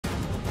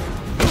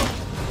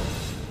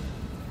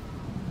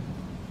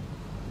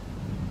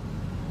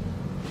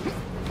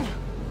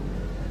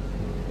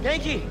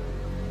Yankee!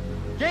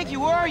 Yankee,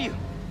 where are you?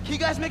 Can you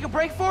guys make a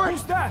break for it?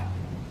 Who's that?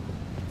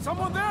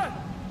 Someone there?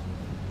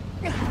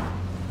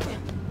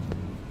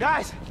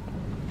 Guys!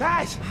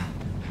 Guys!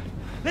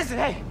 Listen,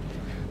 hey!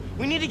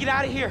 We need to get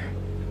out of here.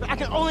 I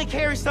can only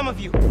carry some of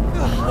you.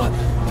 What?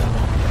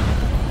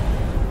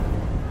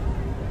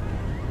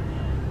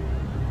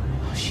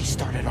 Oh, she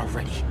started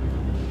already.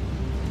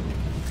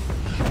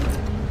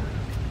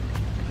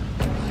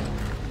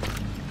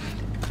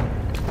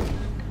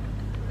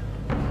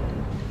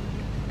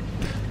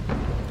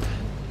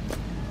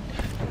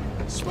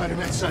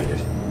 Spider-Man sighted.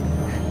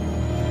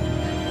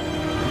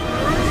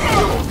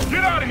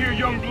 Get out of here,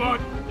 young blood!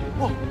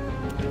 Whoa.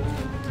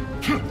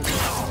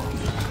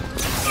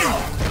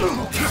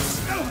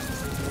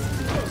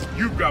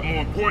 You've got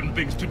more important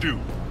things to do.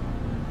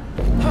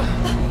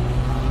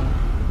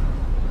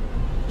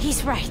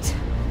 He's right.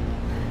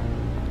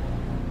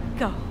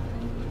 Go.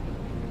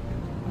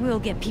 We'll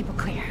get people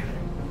clear.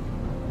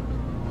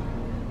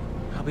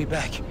 I'll be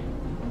back.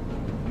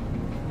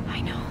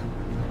 I know.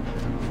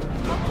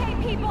 Okay,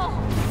 people!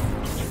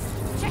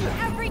 Check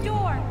every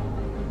door!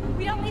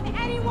 We don't leave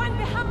anyone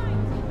behind!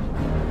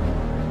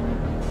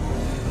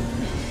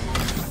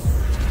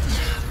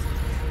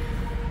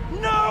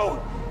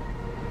 No!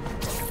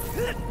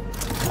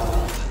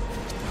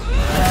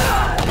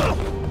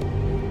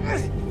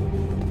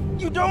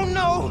 You don't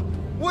know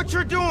what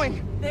you're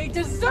doing! They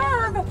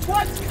deserve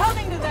what's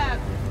coming to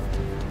them!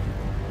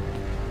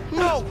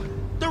 No!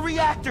 The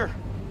reactor!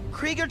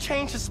 Krieger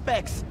changed his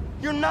specs.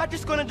 You're not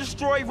just gonna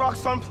destroy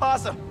Roxxon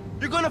Plaza.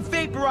 You're gonna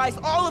vaporize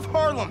all of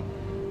Harlem!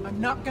 I'm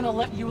not gonna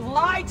let you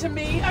lie to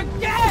me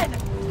again!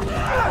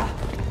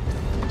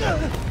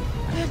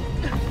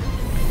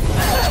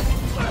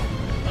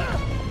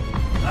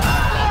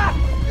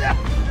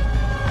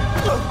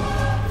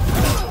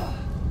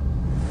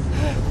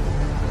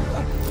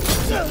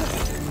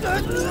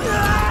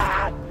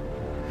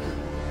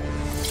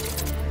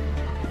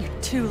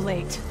 You're too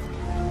late.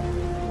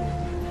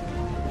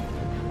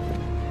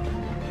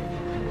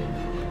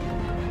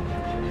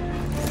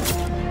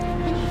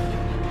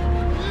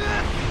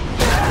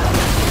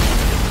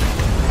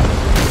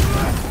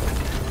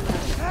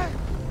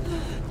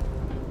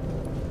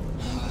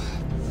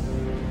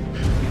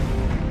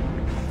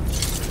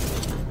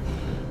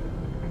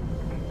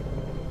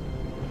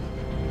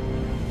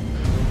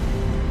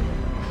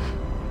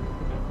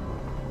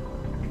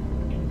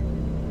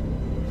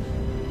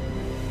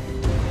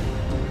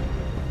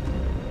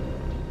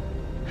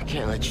 I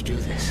can't let you do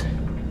this.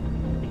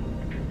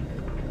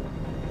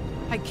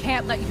 I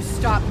can't let you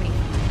stop me.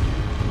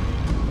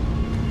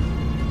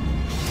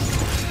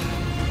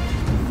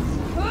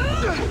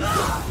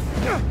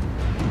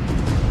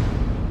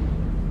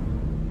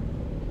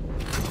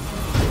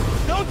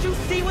 Don't you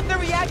see what the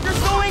reactor's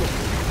doing?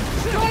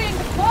 Destroying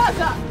the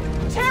plaza!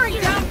 Tearing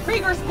down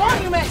Krieger's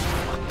monument!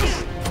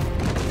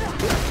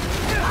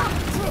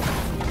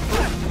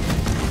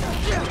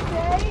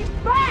 Stay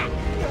back!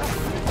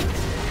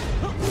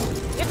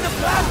 If the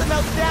plaza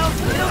melts down,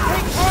 it'll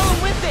take Harlem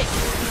with it!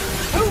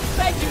 Who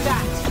fed you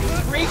that?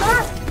 Krieger?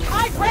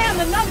 I ran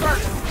the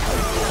numbers!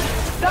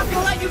 Not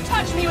gonna let you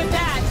touch me with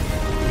that!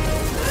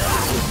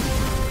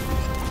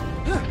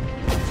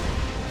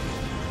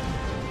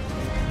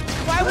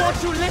 Why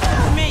won't you listen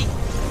to me?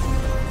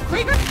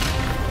 Krieger?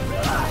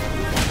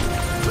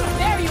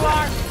 There you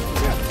are!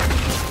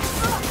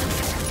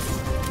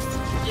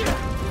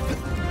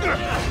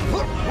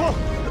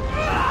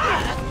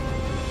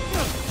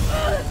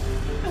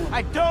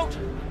 I don't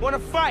want to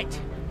fight.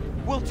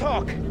 We'll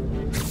talk.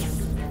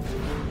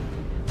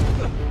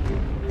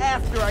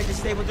 After I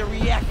disable the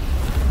reactor.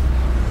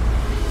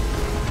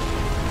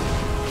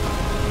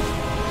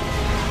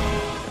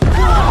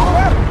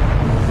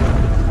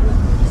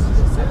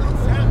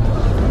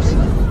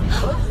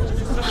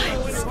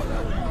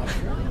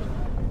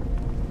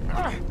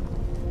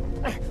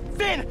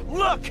 Phin,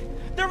 look!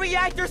 The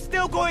reactor's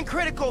still going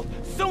critical.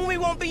 Soon we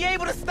won't be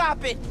able to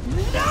stop it.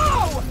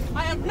 No!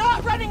 I am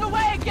not running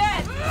away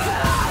again!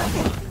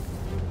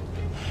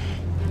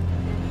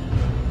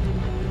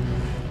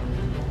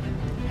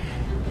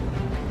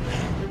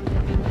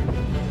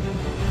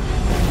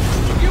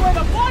 You are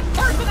the one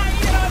person I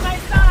needed on my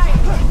side!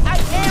 I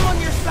am on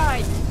your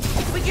side.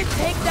 We can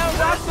take down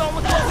Roxxon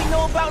with what we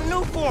know about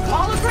Nuform.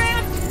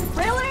 Hologram?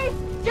 Really?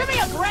 Give me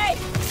a break!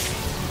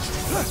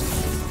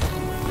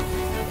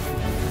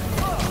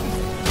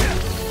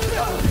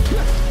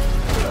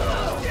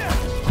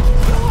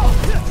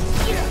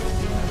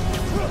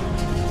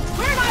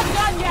 We're not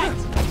done yet!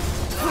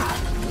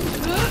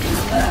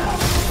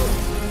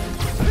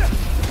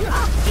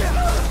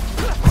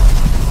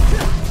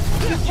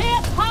 You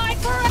can't hide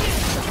forever!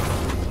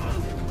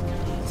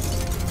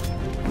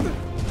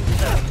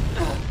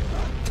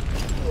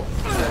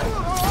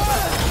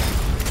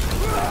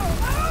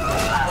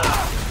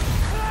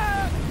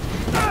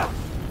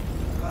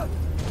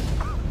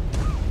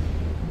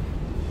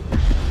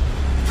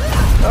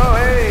 Oh,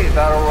 hey,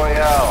 Battle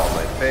Royale,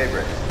 my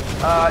favorite.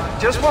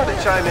 Just wanted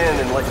to chime in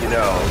and let you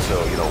know,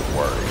 so you don't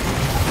worry.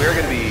 We're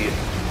gonna be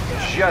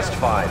just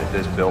fine if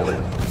this building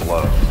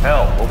blows.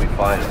 Hell, we'll be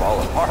fine if all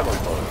of Harlem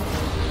blows.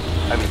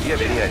 I mean, do you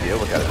have any idea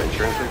what kind of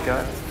insurance we've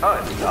got?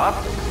 Enough.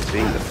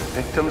 Being the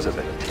victims of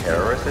a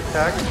terrorist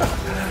attack?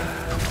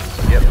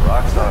 Forget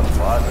Roxxon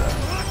Plaza.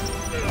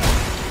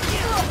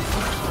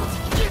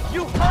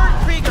 You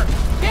hurt Krieger!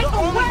 Get The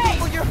only away!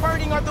 people you're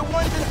hurting are the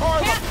ones in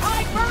Harlem! Can't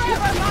hide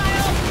forever,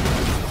 Miles!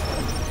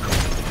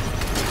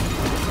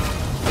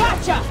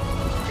 Gotcha!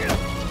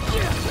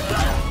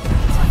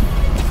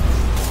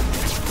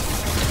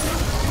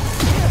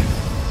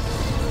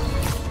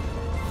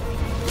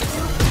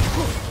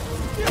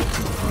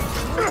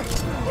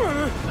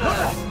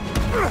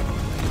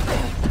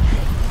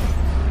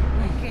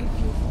 I gave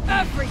you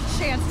every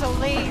chance to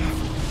leave!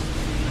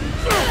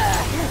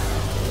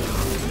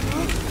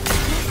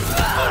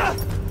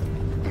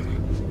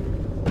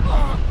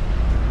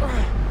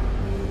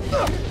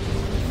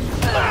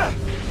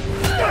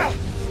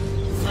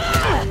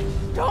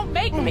 Don't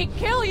make me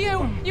kill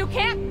you! You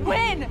can't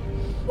win!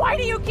 Why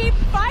do you keep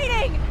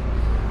fighting?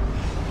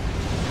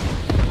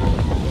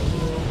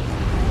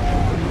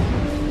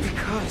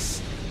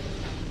 Because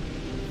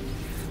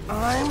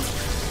I'm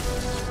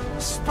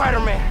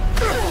Spider-Man.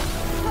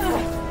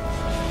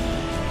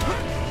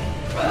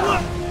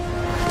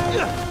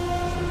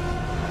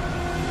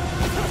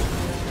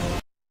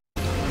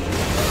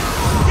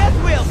 Death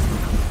wheels.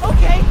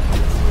 Okay.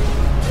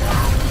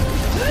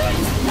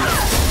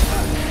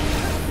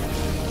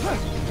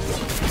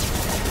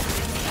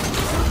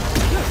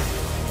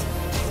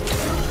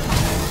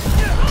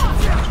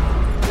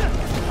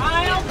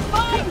 I'll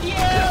find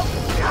you!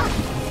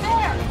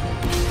 There!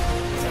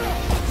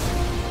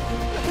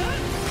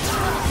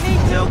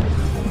 Need to.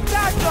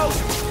 That goes.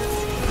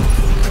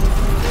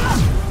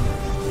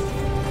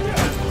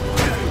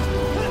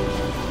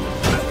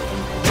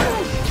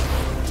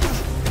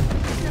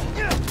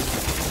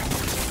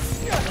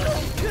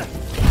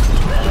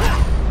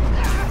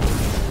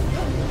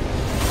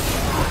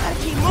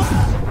 Keep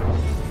moving.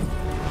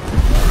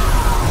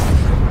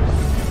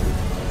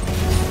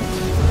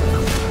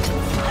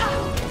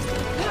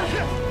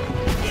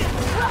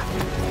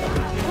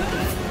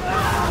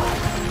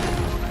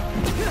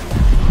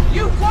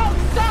 You won't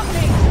stop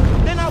me!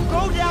 Then I'll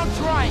go down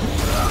trying.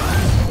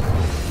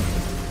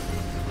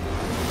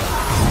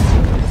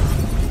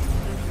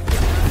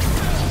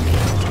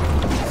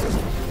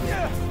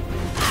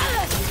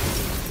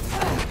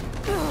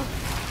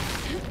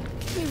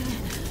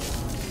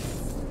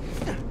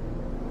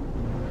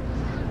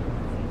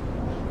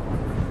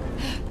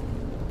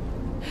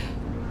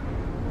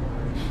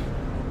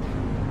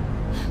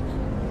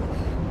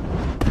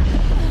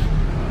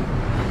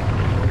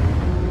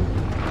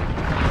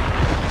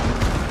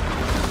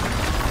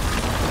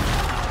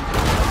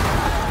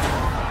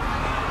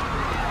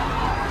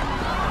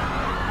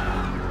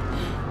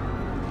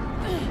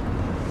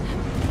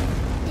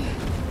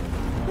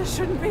 This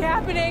shouldn't be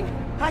happening!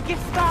 I can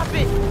stop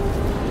it.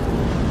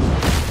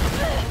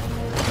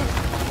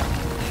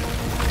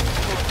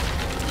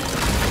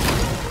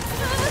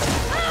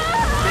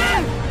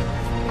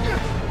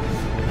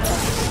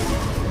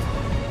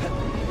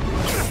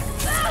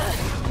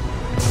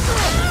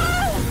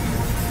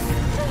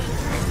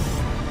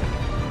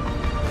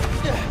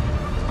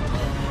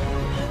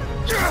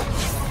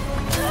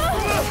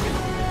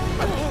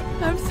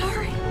 I'm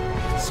sorry.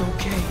 It's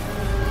okay.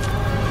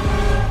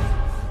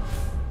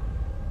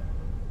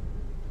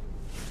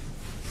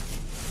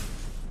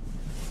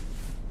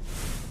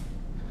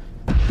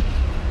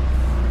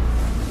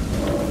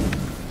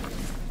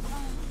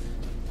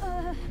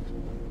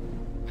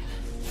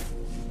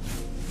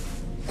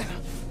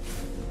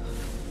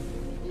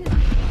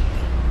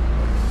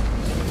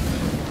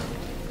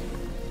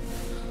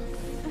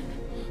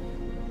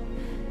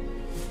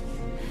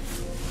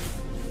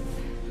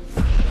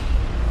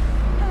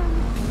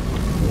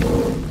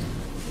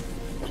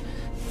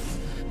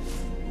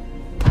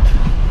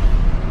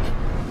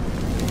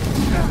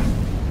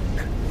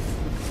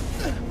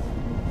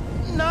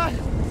 Not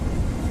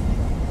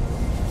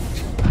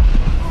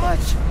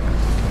much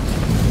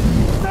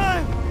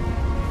time.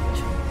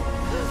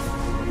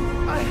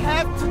 I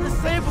have to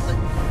disable it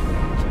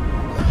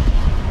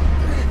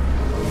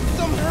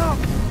somehow.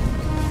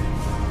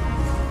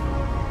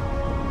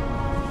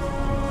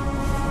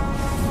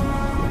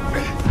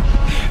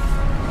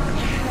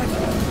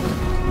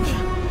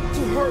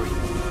 To hurry.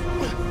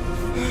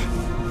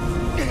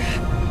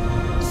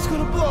 It's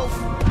gonna blow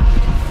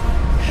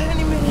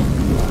any minute.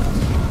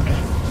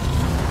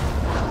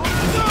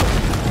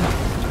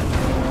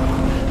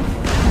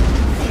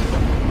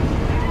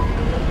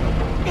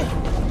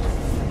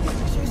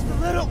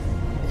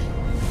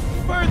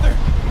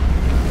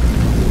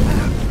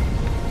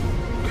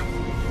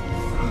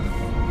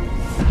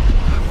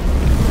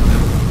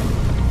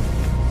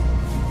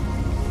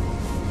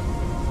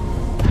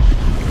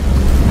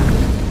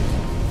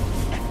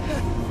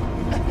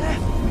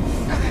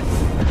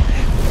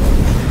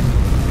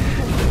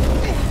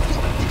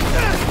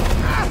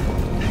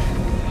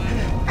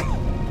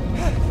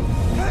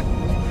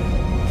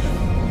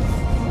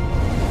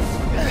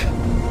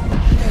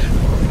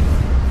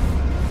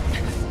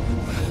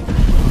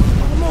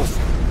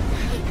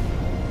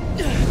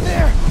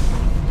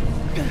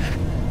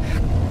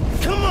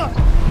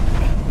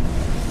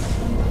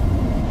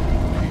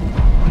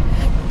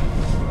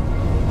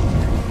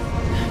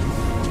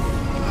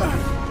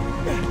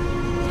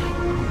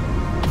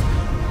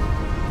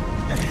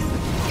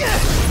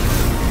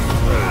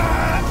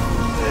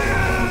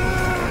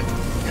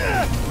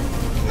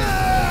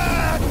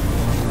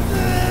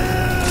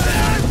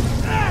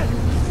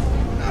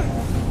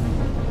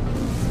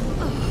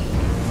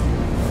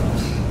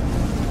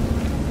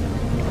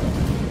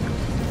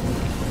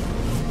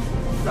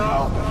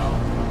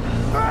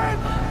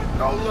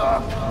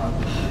 look!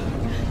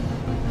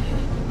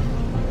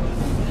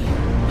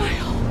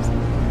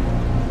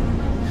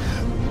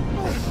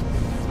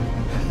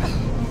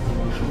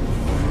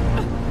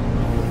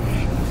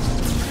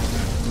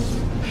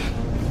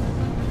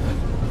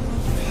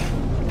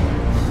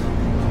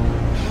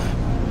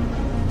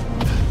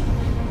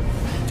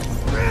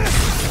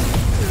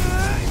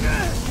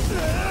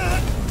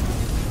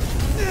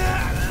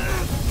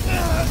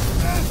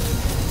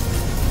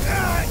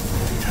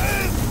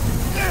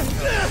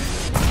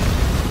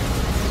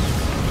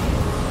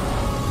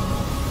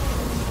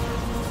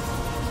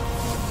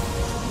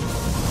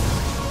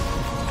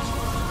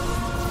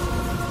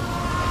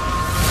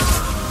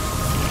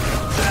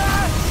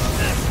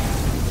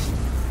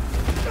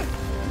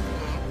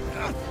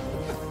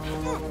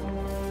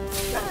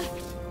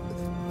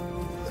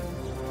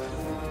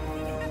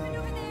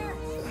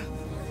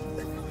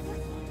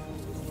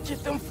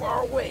 Get them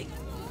far away.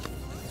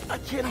 I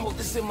can't hold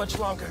this in much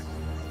longer.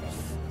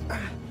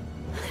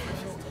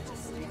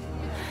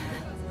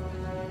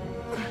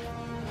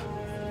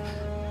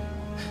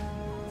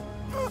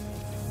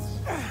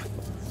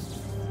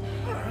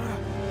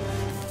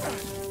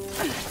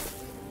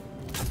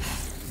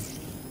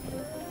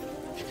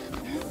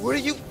 What are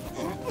you...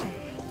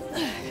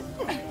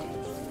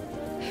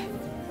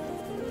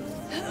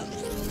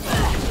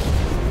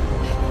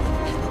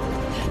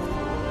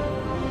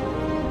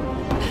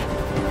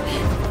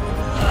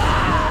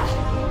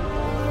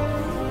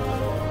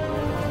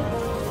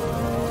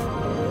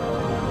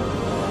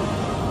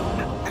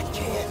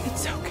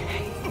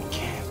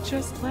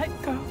 Just let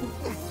go.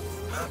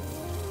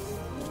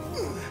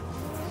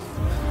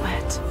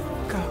 Let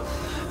go.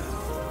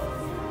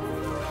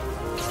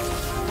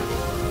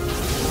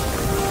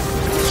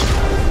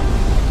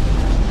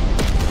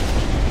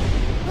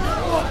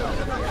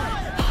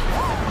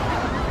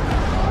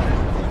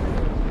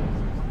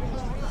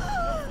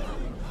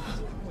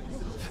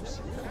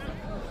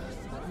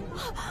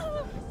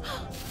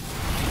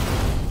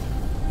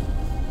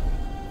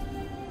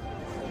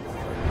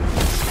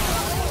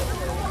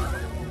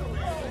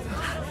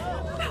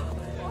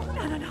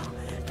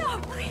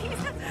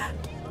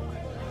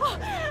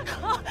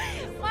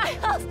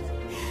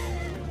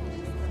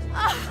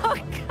 Oh,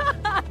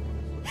 God!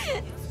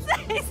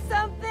 Say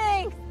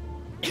something!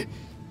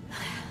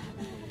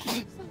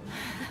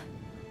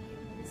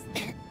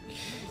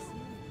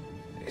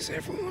 Is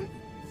everyone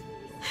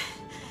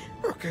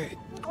okay?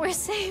 We're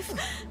safe.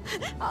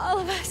 All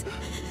of us.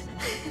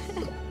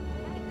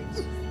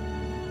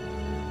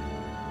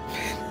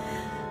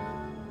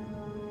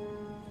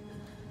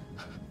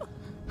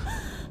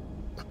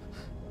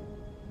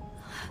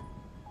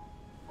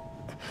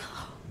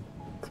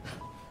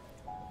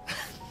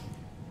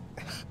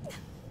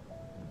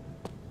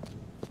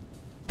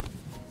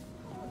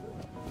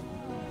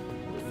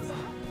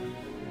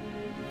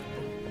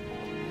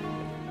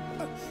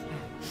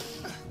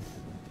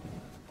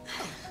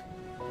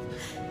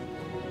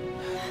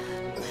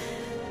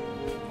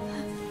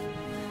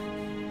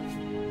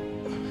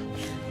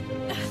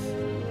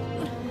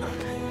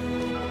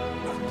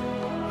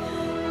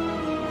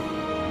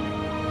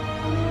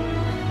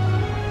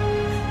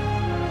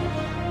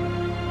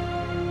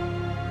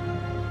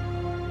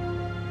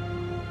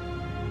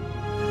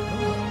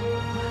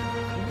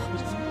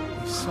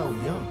 So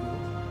young.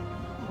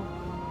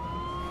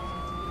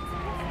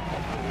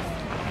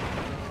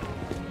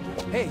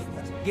 Hey,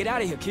 get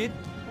out of here, kid.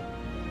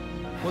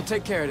 We'll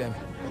take care of them.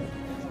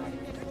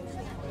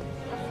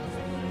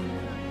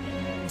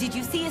 Did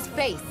you see his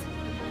face?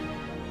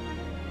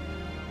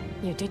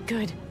 You did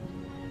good,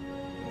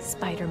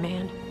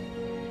 Spider-Man.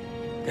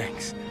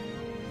 Thanks.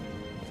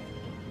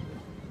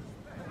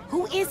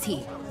 Who is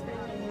he?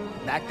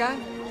 That guy?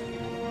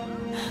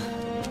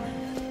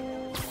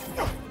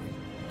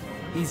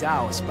 He's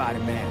our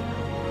Spider-Man.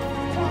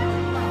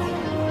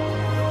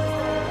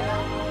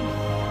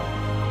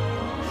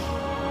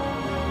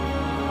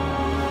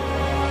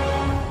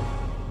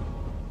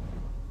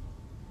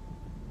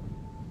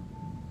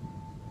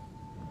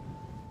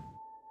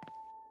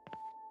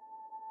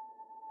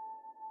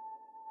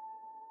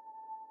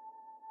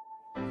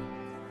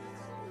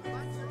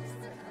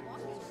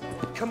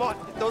 Come on,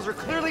 those are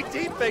clearly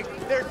deep fakes.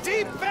 They're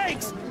deep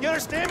fakes. You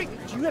understand me?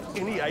 Do you have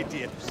any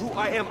idea who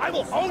I am? I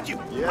will own you.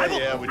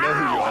 Yeah, we know who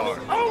you I are.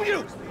 will own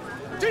you.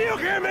 Do you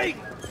hear me?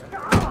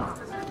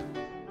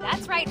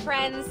 That's right,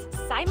 friends.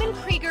 Simon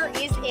Krieger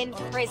is in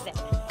prison.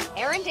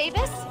 Aaron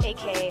Davis,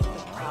 aka the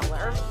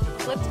Prowler,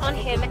 flipped on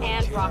him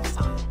and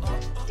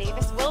Roxxon.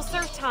 Davis will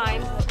serve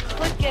time,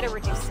 but could get a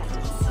reduced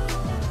sentence.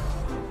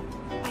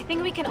 I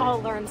think we can all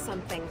learn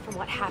something from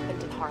what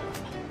happened in Harlem.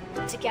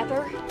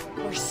 Together,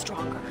 we're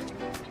stronger.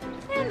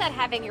 And that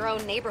having your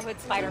own neighborhood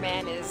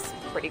Spider-Man is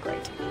pretty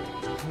great.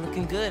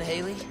 Looking good,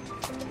 Haley.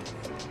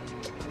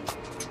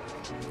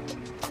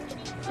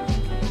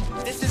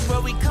 This is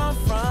where we come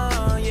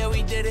from, yeah,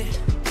 we did it.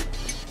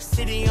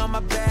 City on my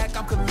back,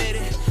 I'm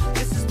committed.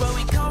 This is where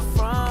we come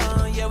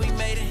from, yeah, we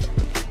made it.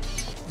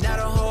 Now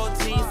the whole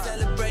team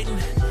celebrating.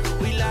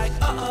 We like,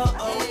 oh, oh,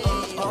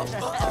 oh, oh,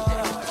 oh, oh,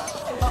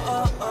 oh,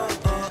 oh, oh,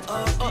 oh.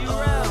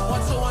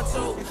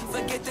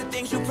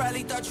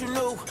 probably thought you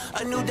knew.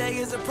 A new day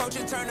is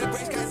approaching, turn the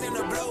gray skies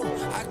into blue.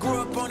 I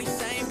grew up on these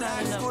same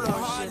blocks, school of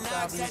hard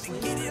knocks. Had to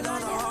get it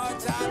on a hard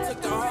time, took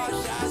the hard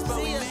shots, but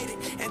we made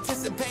it.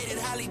 Anticipated,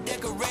 highly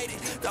decorated.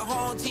 The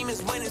whole team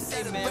is winning,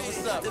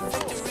 celebrated. The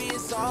victory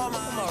is all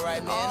mine. I'm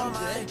alright, man. I'm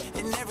good.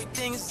 And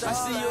everything is all right.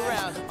 I see you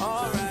around.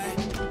 Alright.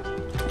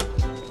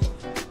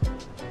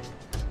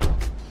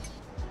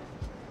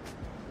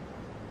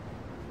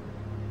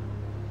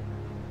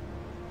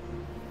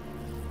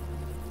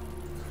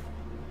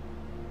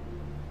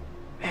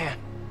 Man,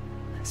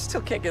 I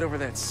still can't get over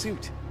that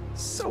suit.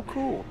 So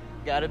cool.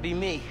 Gotta be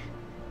me.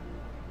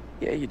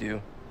 Yeah, you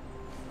do.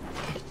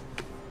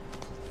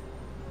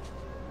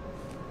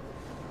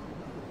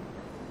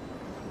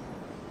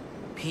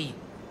 Pete,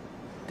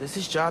 does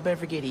this job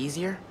ever get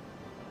easier?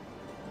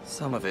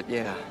 Some of it,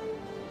 yeah.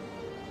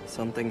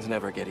 Some things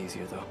never get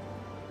easier, though.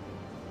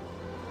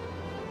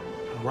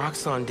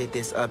 Roxxon did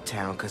this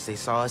uptown because they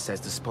saw us as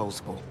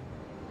disposable.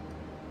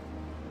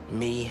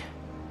 Me,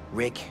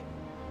 Rick,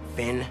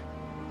 Phin,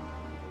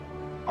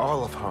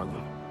 all of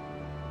Harlem.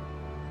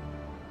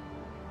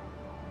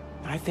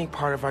 I think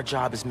part of our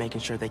job is making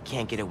sure they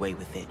can't get away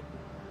with it.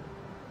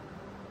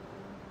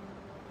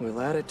 We'll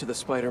add it to the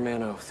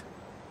Spider-Man oath.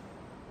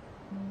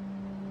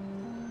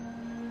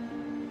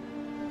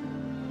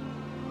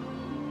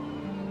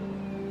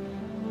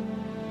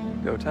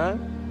 Go time?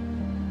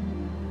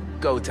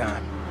 Go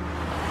time.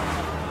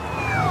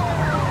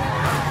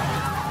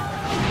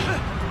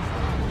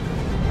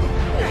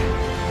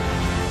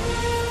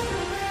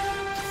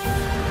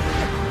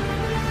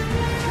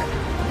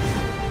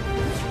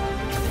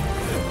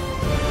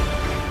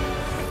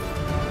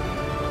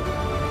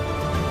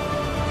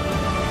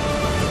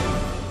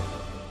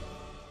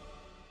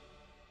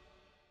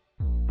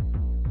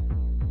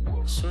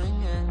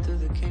 Swinging through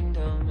the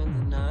kingdom in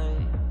the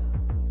night.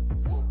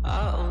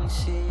 I only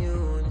see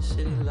you in the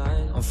city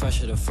light. I'm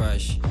fresher than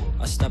fresh.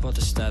 I step out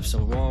the steps,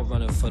 I'm raw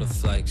running for the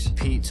flex.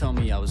 Pete told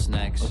me I was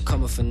next. I'm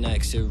coming for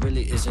next, it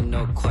really isn't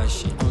no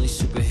question. Only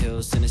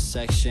superheroes in this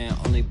section,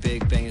 only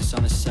big bangers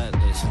on the set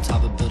list. On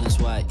top of buildings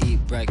where I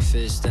eat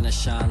breakfast, then I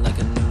shine like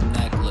a new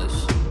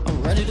necklace.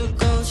 I'm ready to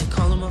go, she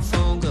calling my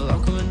phone, girl,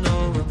 I'm coming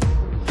over.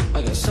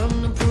 I got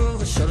something to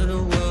prove, I showed her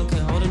the world,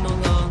 can't hold it no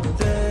longer.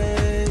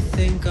 They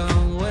think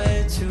I'm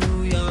way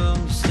too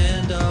young to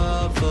stand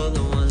up for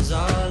the ones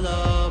I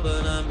love,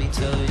 but let me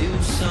tell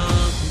you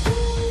something.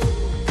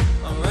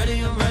 I'm ready,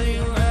 I'm ready,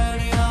 I'm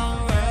ready,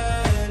 I'm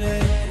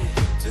ready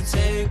to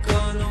take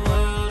on the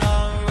world,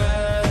 I'm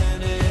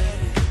ready.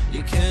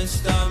 You can't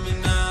stop me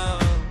now.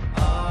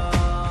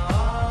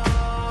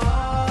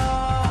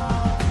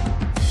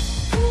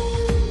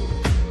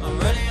 I'm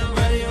ready, I'm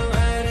ready, I'm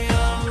ready,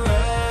 I'm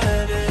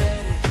ready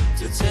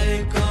to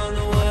take on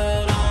the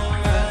world, I'm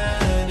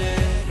ready.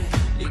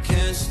 You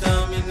can't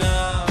stop me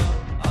now.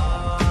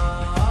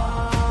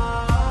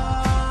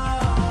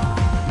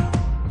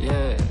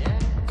 Yeah,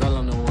 girl,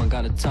 I'm the one,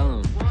 gotta tell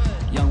them.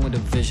 Young with a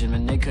vision,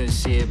 man, they couldn't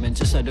see it, man,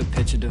 just let the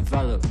picture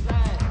develop.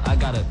 I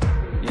gotta,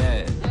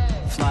 yeah,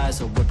 fly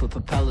as a whip with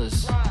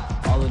propellers.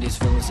 All of these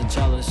villains are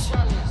jealous,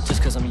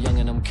 just cause I'm young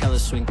and I'm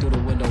careless. Swing through the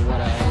window, what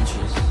I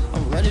interest.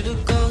 I'm ready to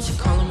go, she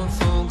calling my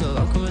phone, girl,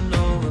 I'm coming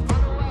over.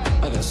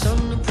 I got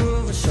something to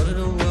prove, I showed her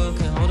the world,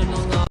 can't hold it no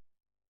longer.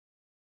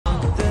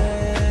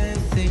 They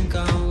think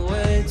I'm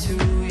way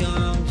too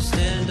young to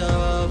stand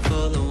up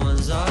for the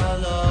ones I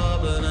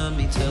love, but let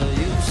me tell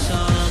you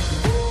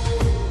something.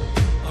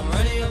 I'm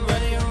ready, I'm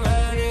ready, I'm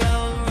ready,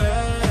 I'm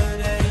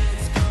ready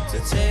to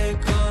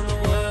take on the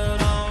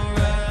world, I'm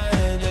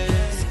ready.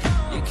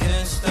 You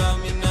can't stop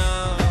me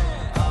now.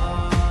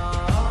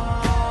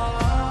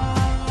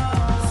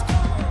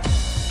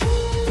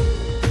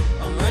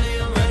 I'm ready,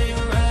 I'm ready,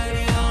 I'm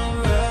ready, I'm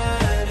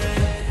ready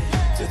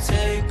to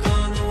take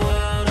on the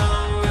world,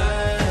 I'm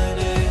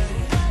ready.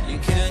 You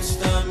can't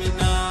stop me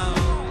now.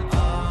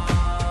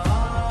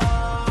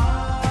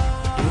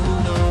 You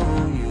know who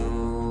you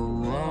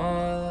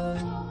are.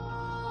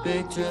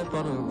 Big drip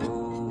on a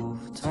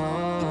rooftop.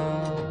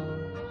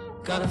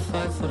 Gotta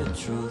fight for the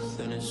truth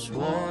in this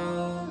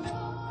war.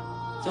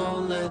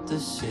 Don't let the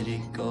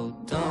city go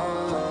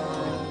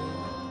down.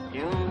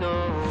 You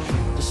know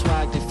the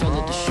swag, they feel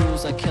it, the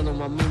shoes, I kill 'em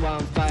while meanwhile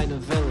I'm fighting a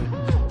villain.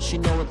 She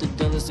know what the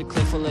deal is, the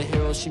clip full of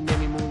heroes, she made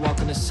me moonwalk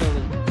on the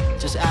ceiling.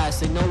 Just ask,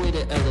 they know we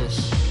the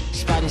illest.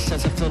 Spidey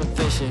sense, I feel the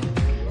vision.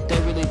 They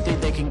really think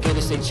they can get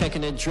us, they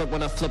checking the drip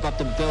when I flip off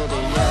the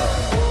building, yeah.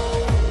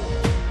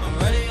 I'm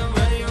ready, I'm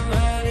ready, I'm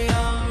ready,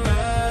 I'm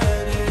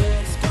ready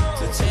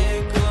to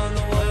take on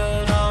the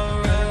world,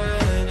 I'm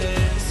ready.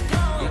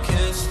 You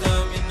can't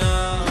stop me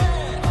now.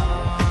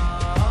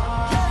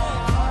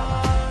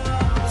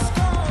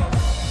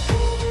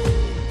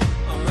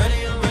 I'm ready,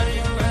 I'm ready,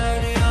 I'm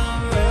ready,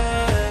 I'm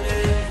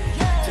ready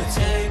to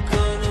take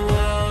on the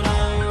world,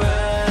 I'm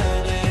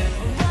ready.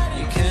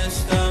 You can't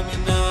stop me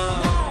now.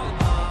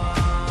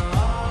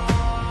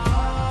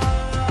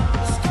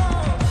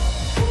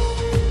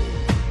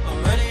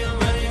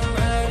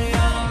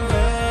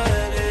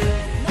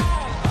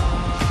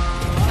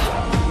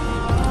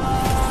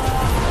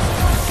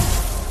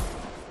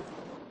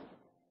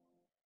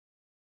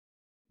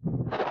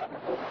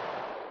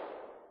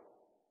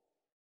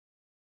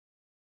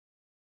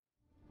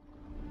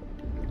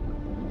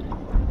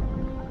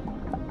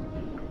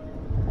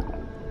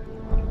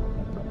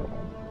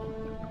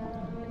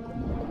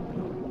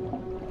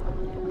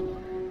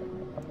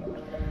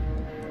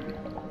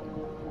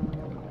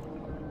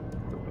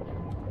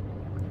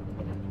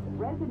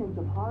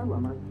 residents of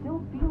Harlem are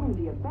still feeling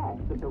the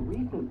effects of the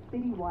recent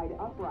citywide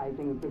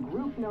uprising of the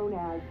group known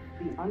as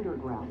the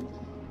Underground.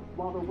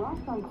 While the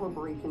Roxxon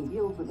Corporation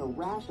deals with a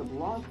rash of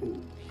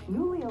lawsuits,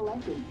 newly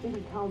elected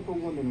City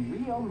Councilwoman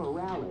Rio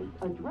Morales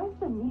addressed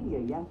the media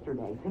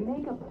yesterday to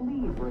make a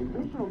plea for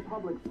additional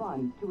public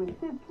funds to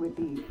assist with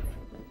the...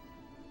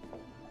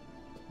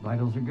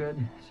 Vitals are good,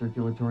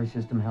 circulatory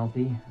system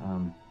healthy,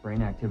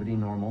 brain activity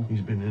normal.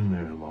 He's been in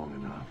there long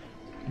enough.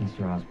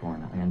 Mr.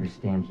 Osborn, I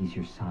understand he's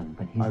your son,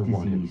 but his I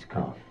want him disease could...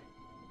 out.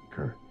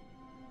 Kurt.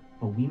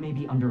 But we may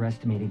be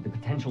underestimating the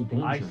potential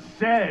danger. I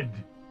said,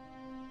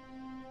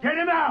 get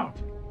him out!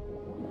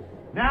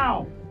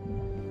 Now!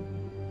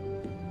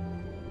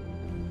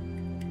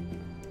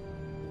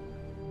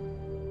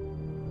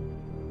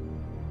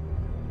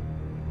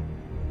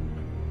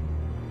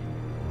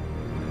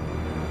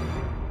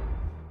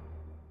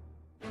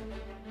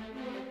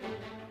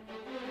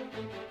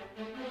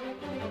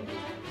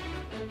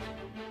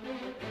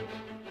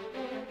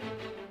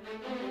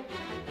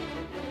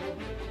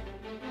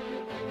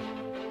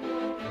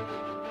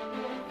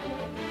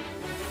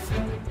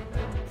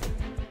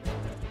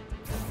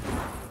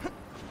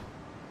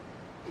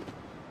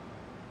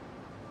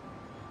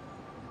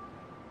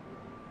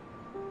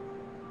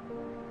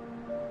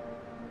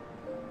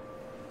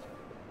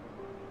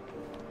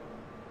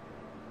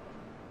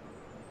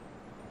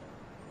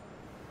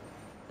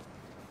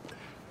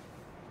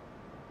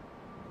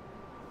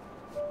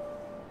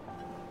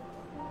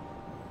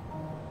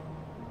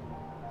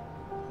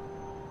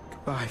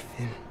 Goodbye,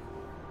 Phin.